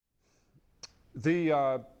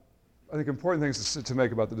I think important things to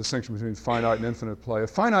make about the distinction between finite and infinite play. A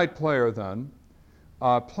finite player then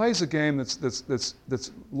plays a game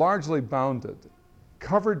that's largely bounded,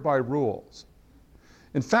 covered by rules.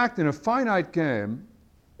 In fact, in a finite game,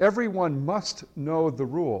 everyone must know the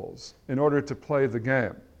rules in order to play the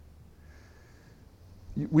game.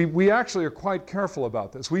 We actually are quite careful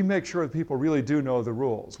about this. We make sure that people really do know the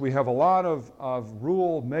rules. We have a lot of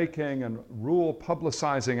rule making and rule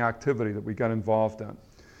publicizing activity that we get involved in.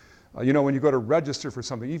 When you go to register for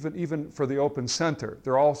something, even for the open center,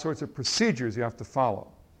 there are all sorts of procedures you have to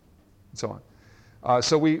follow, and so on.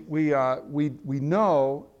 So we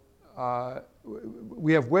know,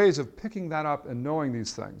 we have ways of picking that up and knowing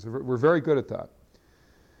these things. We're very good at that.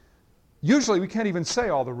 Usually we can't even say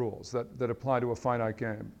all the rules that apply to a finite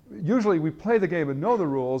game. Usually we play the game and know the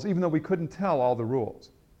rules even though we couldn't tell all the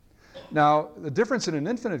rules. Now, the difference in an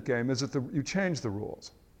infinite game is that you change the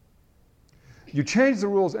rules. You change the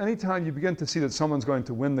rules anytime you begin to see that someone's going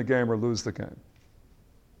to win the game or lose the game.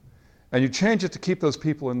 And you change it to keep those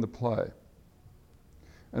people in the play.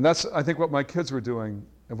 And that's, I think, what my kids were doing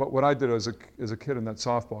and what I did as a kid in that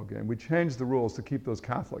softball game. We changed the rules to keep those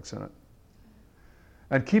Catholics in it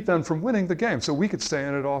and keep them from winning the game so we could stay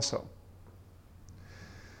in it also.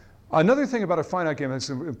 Another thing about a finite game that's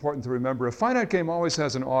important to remember, a finite game always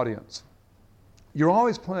has an audience. You're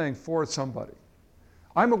always playing for somebody.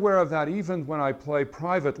 I'm aware of that even when I play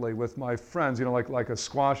privately with my friends, like a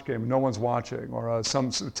squash game, no one's watching, or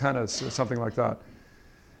some tennis or something like that.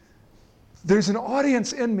 There's an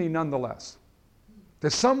audience in me nonetheless.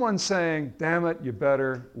 There's someone saying, damn it, you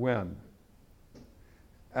better win.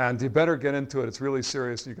 And you better get into it. It's really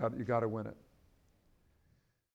serious. You got to win it.